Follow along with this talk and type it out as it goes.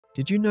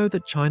Did you know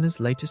that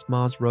China's latest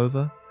Mars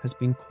rover has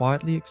been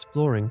quietly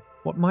exploring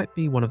what might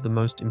be one of the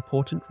most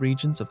important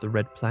regions of the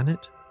Red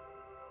Planet?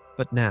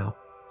 But now,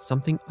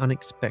 something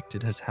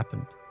unexpected has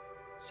happened.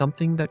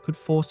 Something that could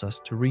force us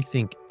to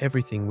rethink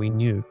everything we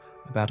knew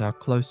about our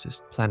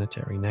closest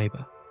planetary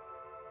neighbor.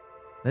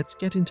 Let's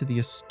get into the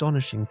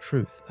astonishing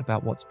truth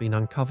about what's been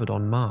uncovered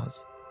on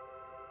Mars.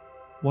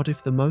 What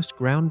if the most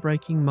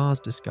groundbreaking Mars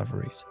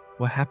discoveries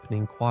were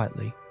happening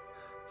quietly,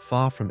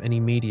 far from any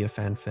media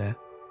fanfare?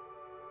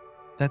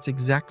 That's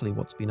exactly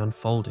what's been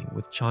unfolding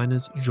with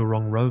China's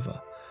Zhurong rover,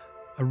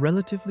 a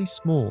relatively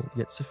small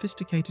yet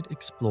sophisticated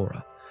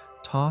explorer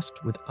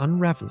tasked with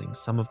unraveling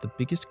some of the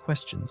biggest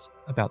questions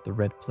about the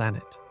Red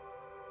Planet.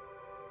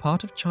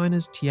 Part of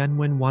China's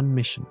Tianwen-1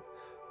 mission,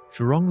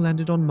 Zhurong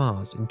landed on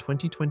Mars in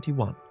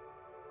 2021,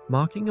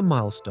 marking a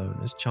milestone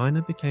as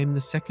China became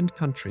the second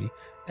country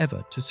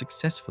ever to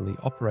successfully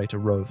operate a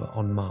rover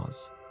on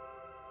Mars.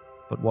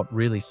 But what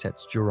really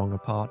sets Zhurong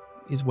apart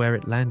is where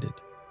it landed: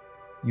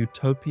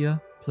 Utopia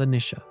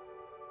Planitia.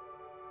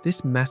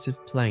 This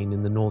massive plain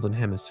in the northern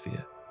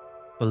hemisphere,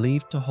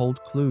 believed to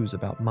hold clues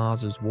about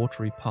Mars's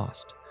watery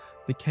past,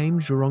 became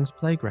Zhurong's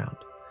playground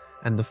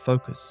and the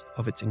focus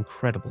of its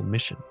incredible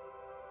mission.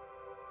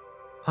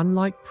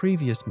 Unlike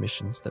previous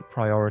missions that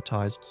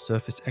prioritized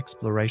surface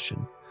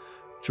exploration,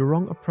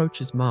 Zhurong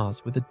approaches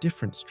Mars with a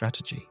different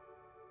strategy.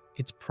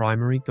 Its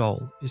primary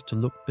goal is to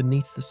look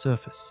beneath the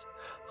surface,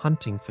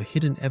 hunting for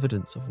hidden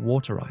evidence of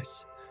water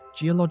ice,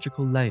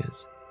 geological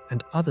layers,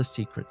 and other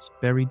secrets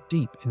buried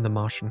deep in the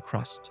Martian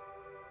crust.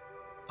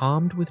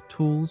 Armed with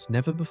tools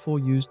never before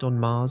used on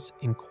Mars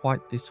in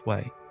quite this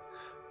way,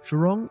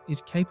 Zhurong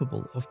is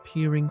capable of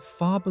peering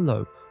far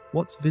below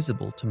what's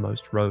visible to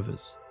most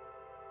rovers.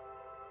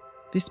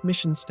 This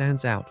mission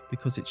stands out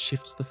because it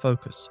shifts the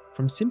focus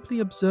from simply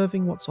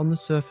observing what's on the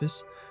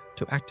surface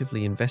to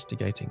actively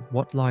investigating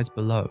what lies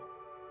below,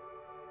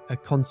 a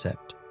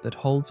concept that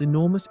holds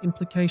enormous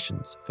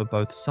implications for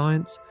both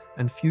science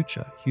and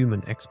future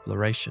human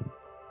exploration.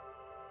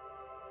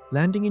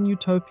 Landing in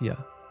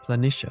Utopia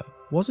Planitia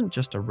wasn't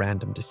just a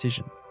random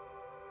decision.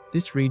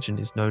 This region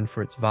is known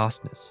for its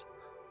vastness,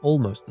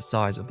 almost the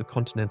size of the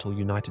continental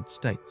United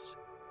States,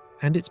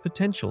 and its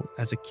potential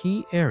as a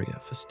key area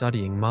for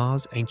studying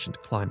Mars'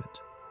 ancient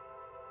climate.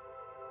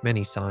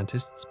 Many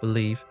scientists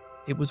believe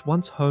it was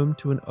once home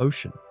to an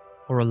ocean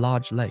or a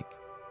large lake,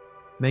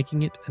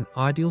 making it an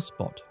ideal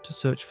spot to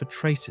search for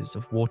traces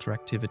of water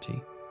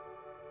activity.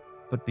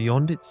 But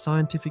beyond its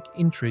scientific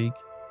intrigue,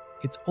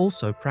 it's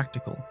also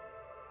practical.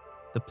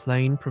 The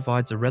plain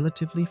provides a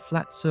relatively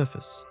flat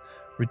surface,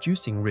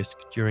 reducing risk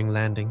during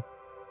landing,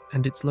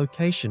 and its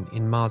location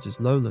in Mars's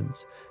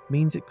lowlands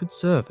means it could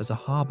serve as a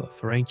harbor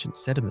for ancient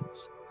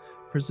sediments,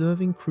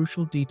 preserving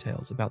crucial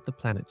details about the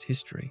planet's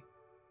history.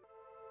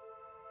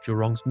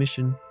 Zhurong's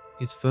mission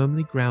is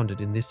firmly grounded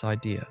in this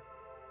idea.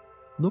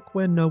 Look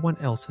where no one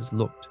else has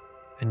looked,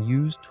 and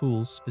use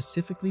tools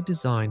specifically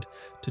designed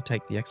to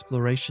take the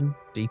exploration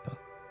deeper.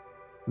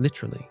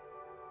 Literally.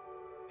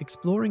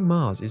 Exploring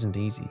Mars isn't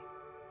easy,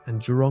 and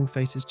Zhurong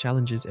faces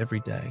challenges every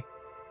day.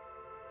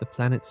 The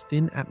planet's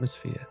thin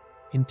atmosphere,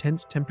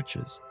 intense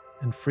temperatures,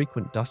 and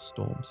frequent dust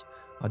storms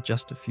are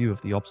just a few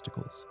of the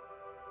obstacles.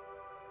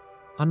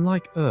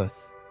 Unlike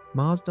Earth,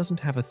 Mars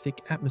doesn't have a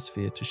thick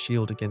atmosphere to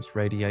shield against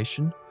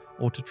radiation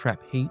or to trap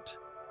heat,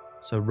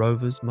 so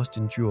rovers must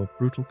endure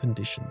brutal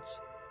conditions.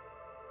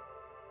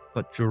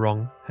 But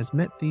Zhurong has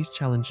met these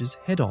challenges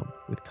head-on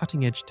with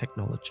cutting-edge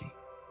technology.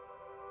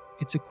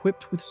 It's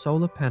equipped with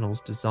solar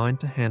panels designed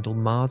to handle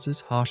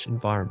Mars's harsh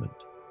environment,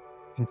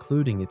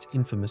 including its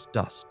infamous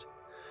dust,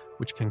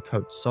 which can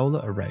coat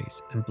solar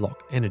arrays and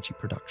block energy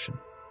production.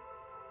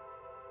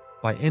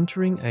 By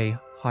entering a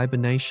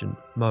hibernation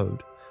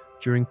mode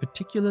during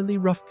particularly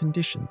rough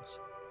conditions,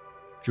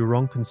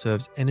 Zhurong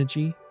conserves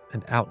energy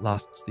and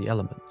outlasts the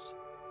elements.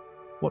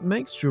 What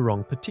makes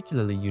Zhurong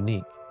particularly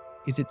unique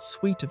is its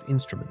suite of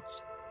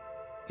instruments.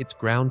 Its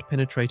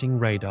ground-penetrating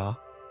radar,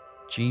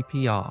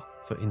 GPR,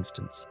 for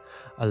instance,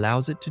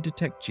 allows it to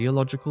detect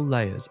geological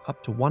layers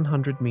up to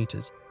 100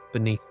 meters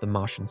beneath the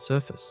Martian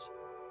surface.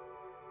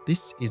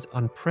 This is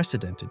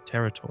unprecedented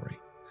territory.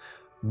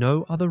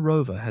 No other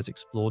rover has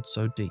explored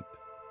so deep.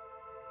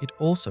 It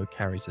also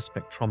carries a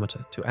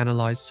spectrometer to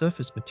analyze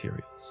surface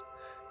materials,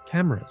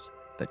 cameras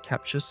that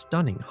capture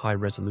stunning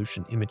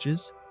high-resolution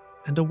images,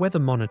 and a weather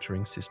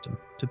monitoring system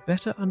to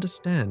better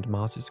understand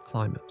Mars's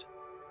climate.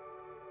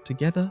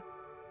 Together,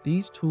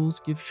 these tools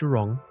give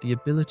Zhurong the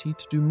ability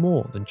to do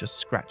more than just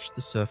scratch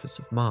the surface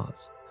of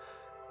Mars.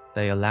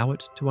 They allow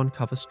it to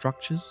uncover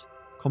structures,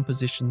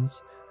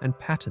 compositions, and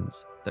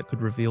patterns that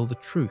could reveal the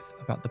truth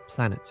about the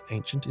planet's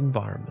ancient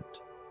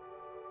environment.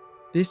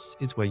 This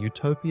is where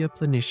Utopia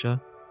Planitia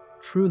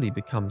truly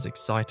becomes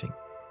exciting.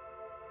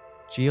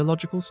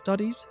 Geological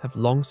studies have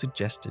long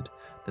suggested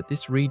that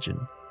this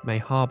region may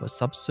harbor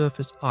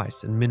subsurface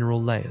ice and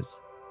mineral layers,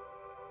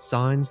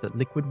 signs that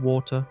liquid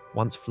water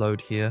once flowed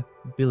here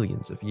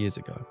billions of years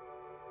ago.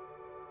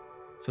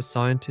 For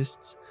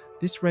scientists,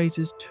 this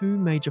raises two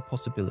major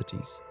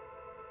possibilities.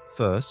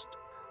 First,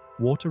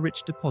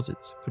 water-rich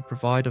deposits could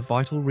provide a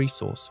vital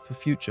resource for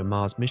future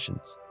Mars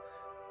missions,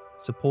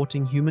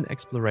 supporting human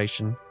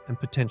exploration and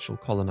potential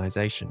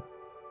colonization.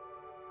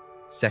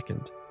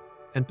 Second,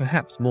 and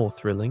perhaps more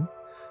thrilling,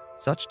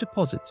 such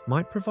deposits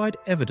might provide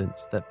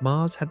evidence that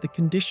Mars had the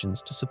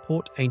conditions to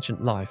support ancient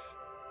life,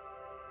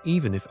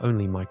 even if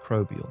only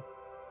microbial.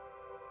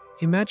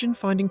 Imagine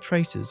finding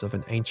traces of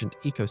an ancient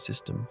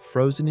ecosystem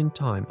frozen in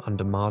time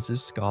under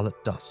Mars's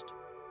scarlet dust.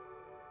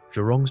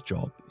 Zhurong's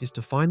job is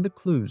to find the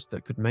clues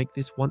that could make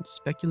this once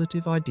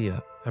speculative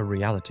idea a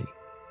reality.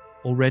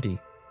 Already,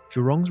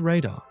 Zhurong's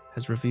radar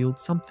has revealed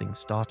something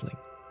startling: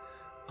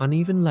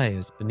 uneven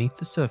layers beneath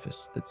the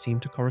surface that seem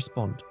to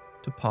correspond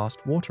to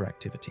past water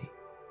activity.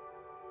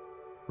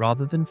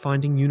 Rather than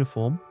finding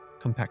uniform,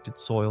 compacted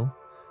soil,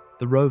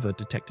 the rover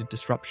detected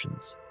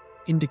disruptions,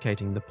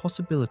 indicating the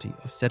possibility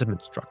of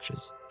sediment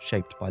structures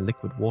shaped by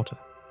liquid water.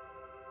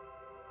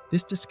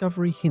 This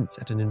discovery hints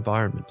at an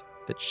environment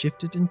that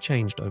shifted and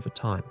changed over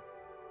time.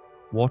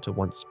 Water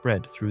once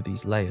spread through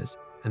these layers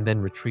and then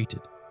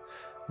retreated,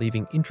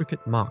 leaving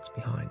intricate marks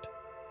behind.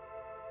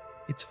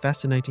 It's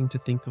fascinating to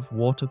think of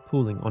water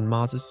pooling on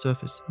Mars's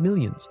surface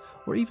millions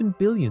or even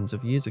billions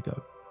of years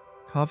ago,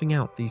 carving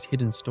out these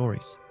hidden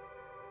stories.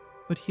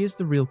 But here's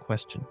the real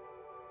question.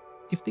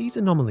 If these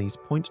anomalies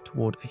point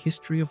toward a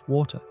history of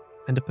water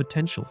and a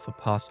potential for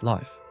past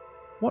life,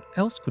 what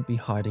else could be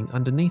hiding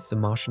underneath the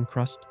Martian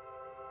crust?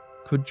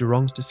 Could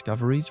Zhurong's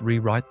discoveries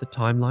rewrite the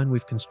timeline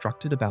we've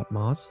constructed about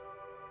Mars?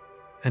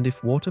 And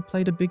if water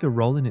played a bigger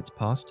role in its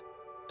past,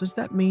 does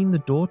that mean the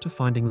door to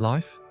finding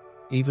life,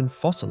 even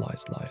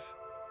fossilized life,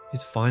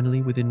 is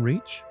finally within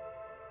reach?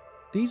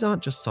 These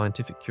aren't just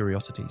scientific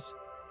curiosities.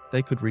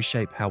 They could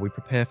reshape how we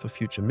prepare for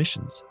future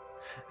missions,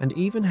 and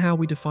even how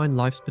we define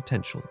life's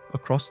potential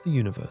across the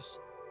universe.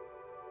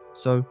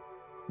 So,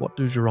 what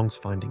do Zhurong's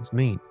findings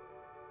mean?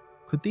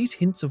 Could these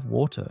hints of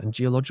water and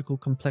geological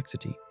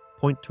complexity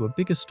point to a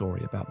bigger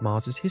story about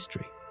Mars's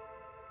history?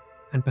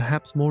 And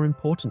perhaps more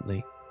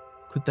importantly,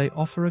 could they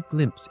offer a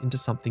glimpse into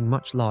something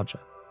much larger,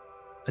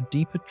 a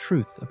deeper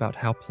truth about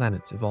how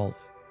planets evolve,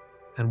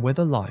 and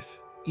whether life,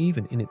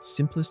 even in its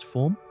simplest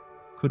form,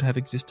 could have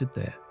existed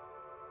there?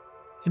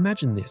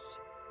 Imagine this: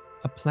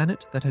 a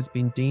planet that has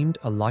been deemed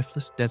a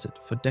lifeless desert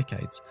for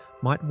decades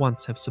might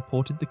once have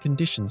supported the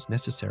conditions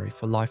necessary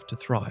for life to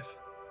thrive.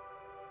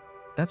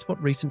 That's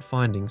what recent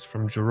findings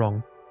from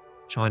Zhurong,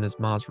 China's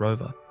Mars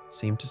rover,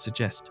 seem to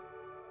suggest.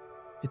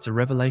 It's a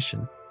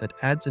revelation that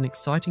adds an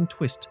exciting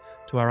twist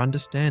to our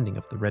understanding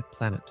of the red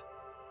planet,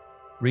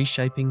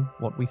 reshaping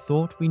what we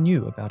thought we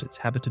knew about its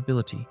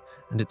habitability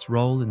and its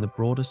role in the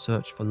broader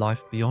search for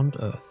life beyond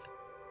Earth.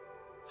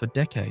 For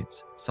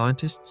decades,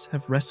 scientists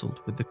have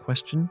wrestled with the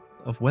question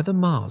of whether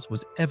Mars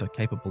was ever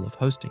capable of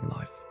hosting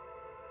life.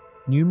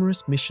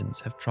 Numerous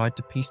missions have tried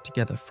to piece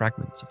together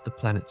fragments of the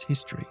planet's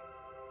history,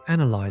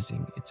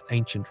 analyzing its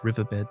ancient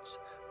riverbeds,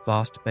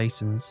 vast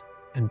basins,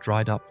 and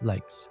dried-up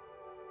lakes.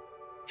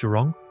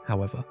 Zhurong,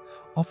 however,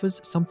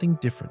 offers something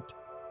different.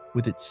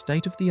 With its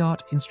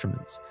state-of-the-art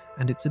instruments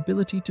and its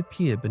ability to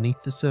peer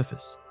beneath the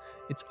surface,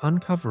 it's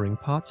uncovering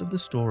parts of the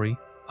story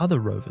other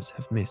rovers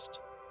have missed.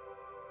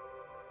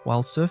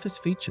 While surface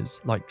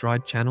features like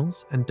dried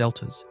channels and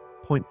deltas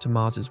point to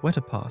Mars's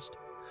wetter past,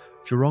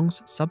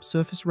 Zhurong's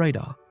subsurface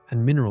radar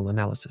and mineral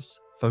analysis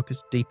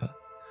focus deeper,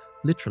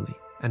 literally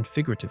and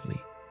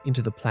figuratively,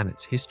 into the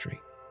planet's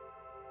history.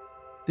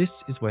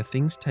 This is where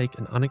things take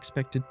an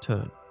unexpected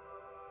turn.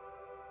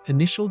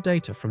 Initial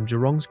data from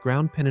Zhurong's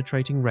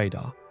ground-penetrating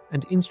radar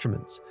and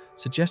instruments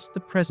suggest the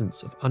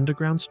presence of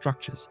underground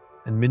structures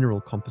and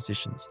mineral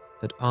compositions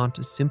that aren't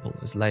as simple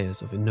as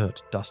layers of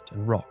inert dust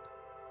and rock.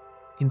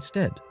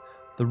 Instead,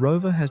 the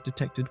rover has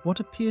detected what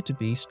appear to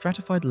be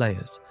stratified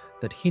layers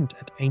that hint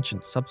at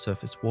ancient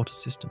subsurface water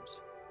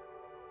systems.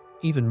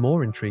 Even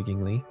more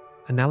intriguingly,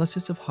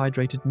 analysis of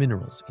hydrated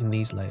minerals in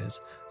these layers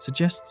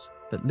suggests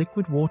that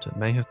liquid water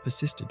may have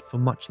persisted for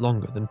much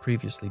longer than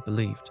previously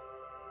believed,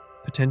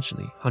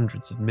 potentially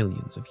hundreds of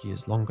millions of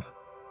years longer.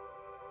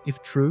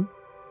 If true,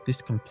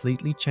 this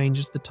completely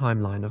changes the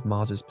timeline of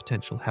Mars's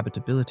potential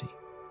habitability.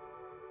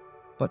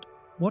 But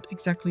what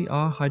exactly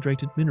are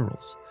hydrated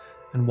minerals,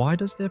 and why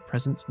does their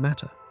presence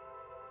matter?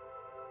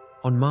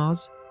 On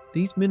Mars,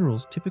 these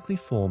minerals typically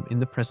form in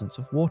the presence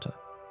of water.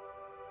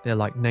 They're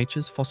like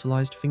nature's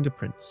fossilized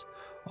fingerprints,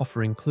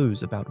 offering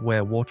clues about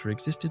where water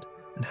existed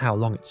and how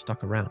long it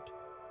stuck around.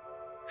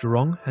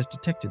 Zhurong has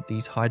detected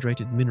these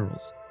hydrated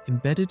minerals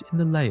embedded in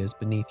the layers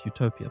beneath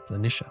Utopia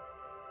Planitia.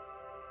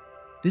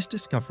 This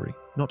discovery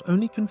not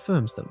only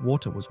confirms that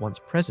water was once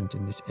present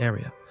in this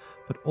area,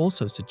 but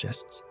also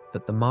suggests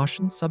that the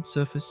Martian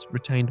subsurface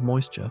retained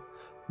moisture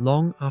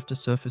long after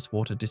surface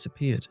water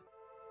disappeared.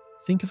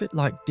 Think of it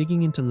like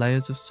digging into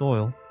layers of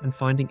soil and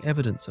finding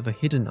evidence of a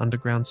hidden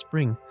underground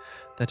spring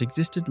that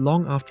existed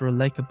long after a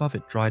lake above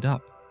it dried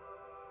up.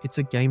 It's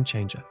a game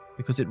changer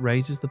because it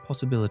raises the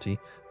possibility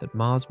that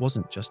Mars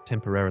wasn't just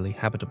temporarily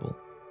habitable.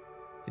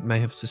 It may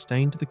have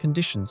sustained the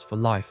conditions for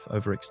life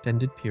over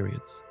extended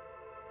periods.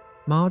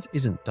 Mars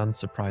isn't done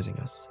surprising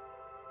us.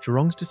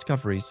 Zhurong's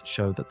discoveries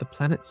show that the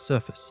planet's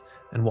surface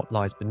and what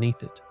lies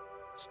beneath it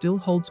still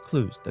holds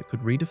clues that could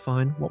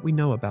redefine what we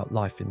know about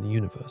life in the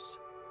universe.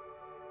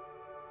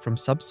 From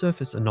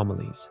subsurface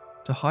anomalies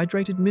to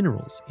hydrated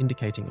minerals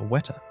indicating a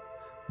wetter,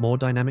 more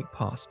dynamic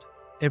past,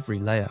 every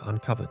layer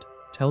uncovered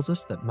tells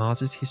us that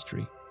Mars's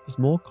history is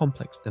more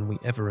complex than we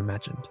ever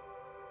imagined.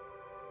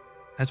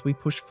 As we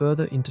push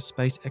further into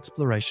space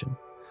exploration,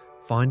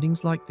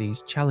 findings like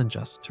these challenge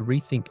us to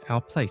rethink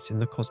our place in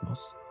the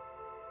cosmos.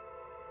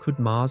 Could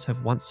Mars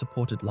have once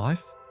supported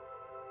life?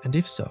 And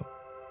if so,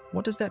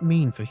 what does that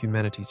mean for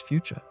humanity's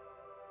future?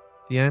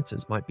 The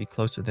answers might be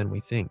closer than we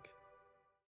think.